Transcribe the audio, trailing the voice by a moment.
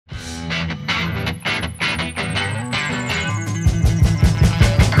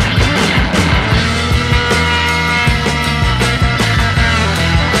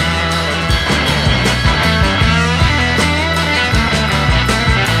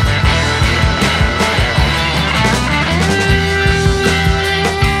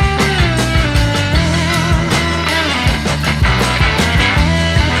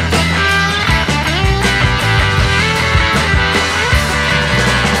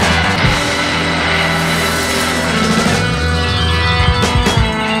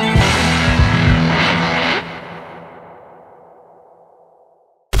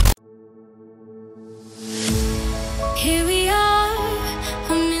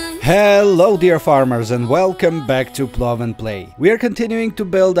Hello dear farmers and welcome back to Plow&Play. We are continuing to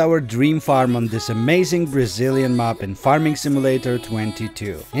build our dream farm on this amazing Brazilian map in Farming Simulator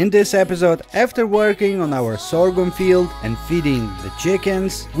 22. In this episode, after working on our sorghum field and feeding the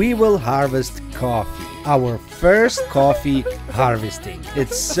chickens, we will harvest coffee. Our first coffee harvesting.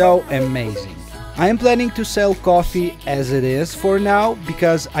 It's so amazing. I am planning to sell coffee as it is for now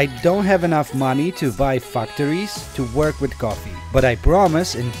because I don't have enough money to buy factories to work with coffee. But I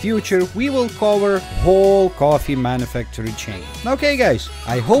promise in future we will cover whole coffee manufacturing chain. Okay guys,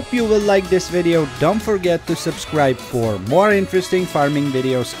 I hope you will like this video. Don't forget to subscribe for more interesting farming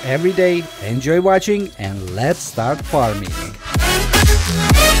videos every day. Enjoy watching and let's start farming.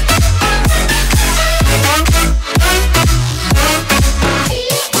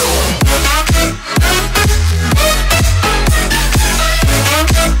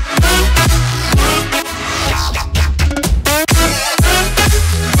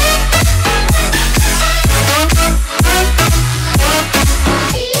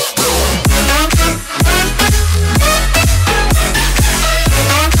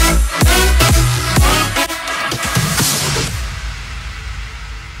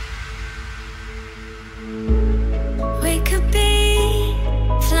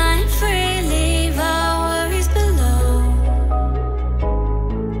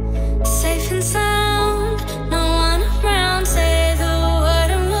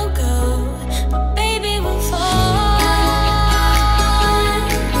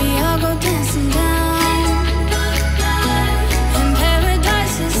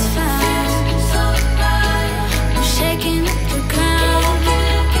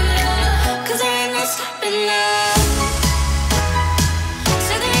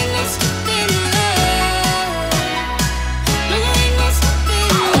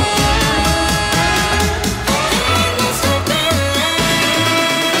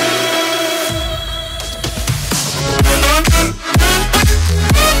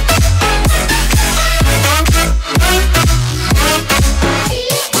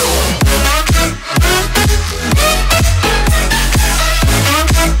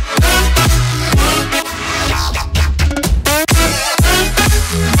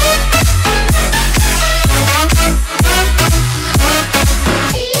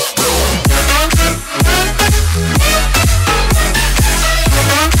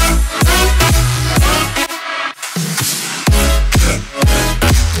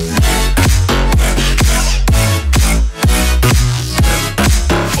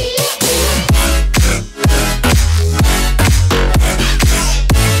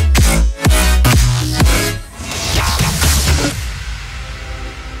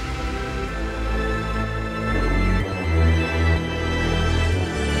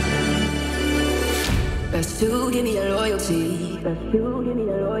 To give me that loyalty,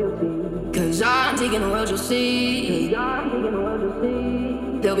 cause I'm taking the world, you'll see.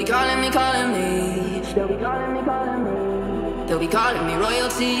 They'll be calling me, they'll be calling me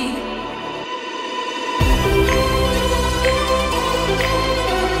royalty.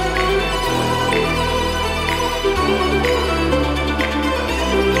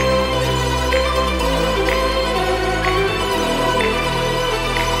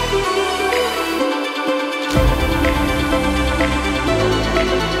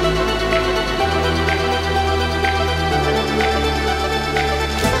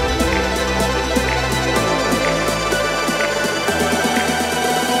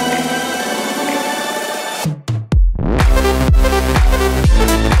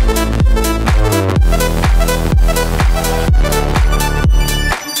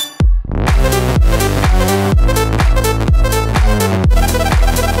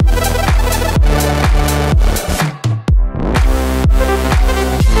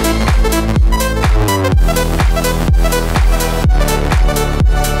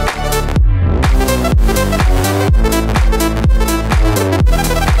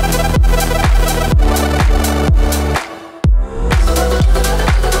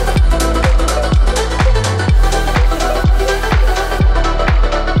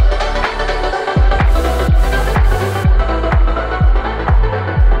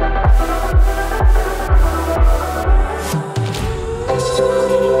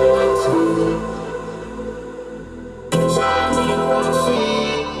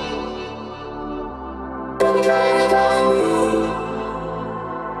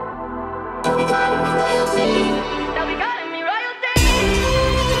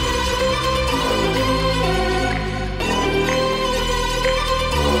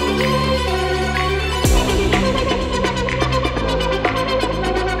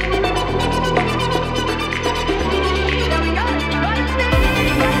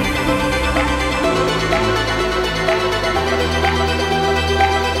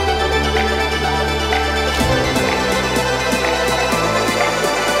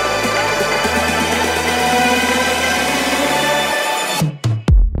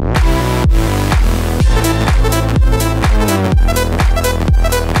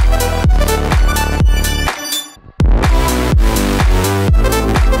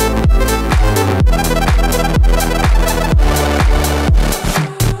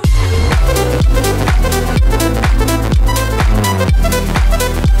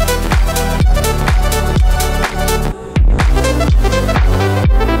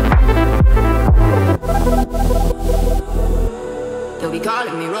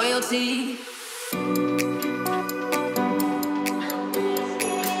 calling me royalty.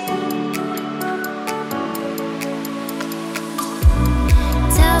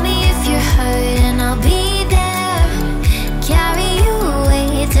 Tell me if you're hurt and I'll be there. Carry you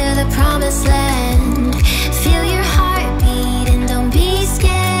away to the promised land. Feel your heartbeat and don't be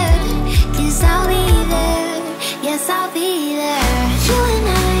scared, 'cause I'll be there, yes I'll be there. You and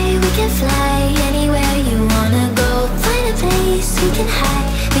I, we can fly anywhere you wanna go. Find a place we can hide,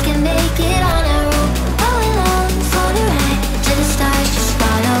 we can make it on our own. Go along for the ride, to the stars just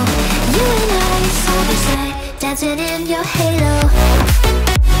follow. You and I, side by side, dancing in your halo.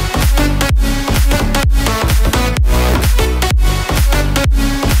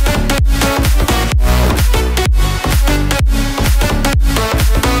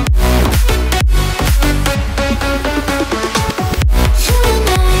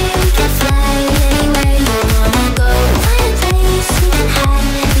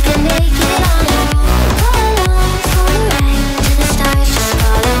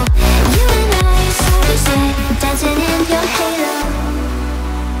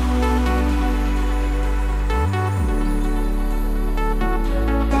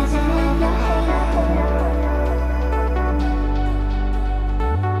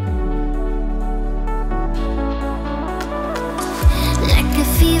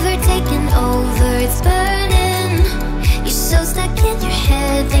 Taking over, it's burning. You're so stuck in your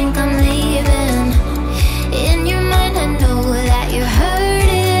head, think I'm leaving. In your mind I know that you're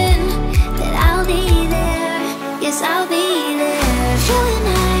hurting, that I'll be there, yes I'll be there. You and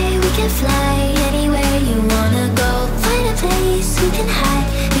I, we can fly anywhere you wanna go. Find a place we can hide,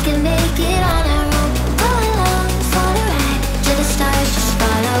 we can make it on our own. Go along for the ride, to the stars just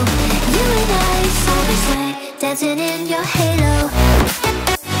follow. You and I, side by side, dancing in your halo.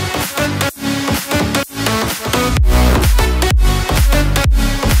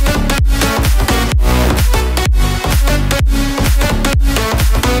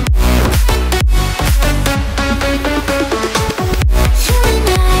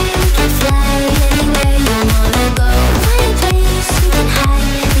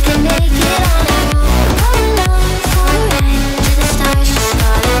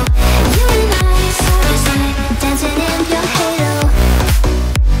 Dancing in your head.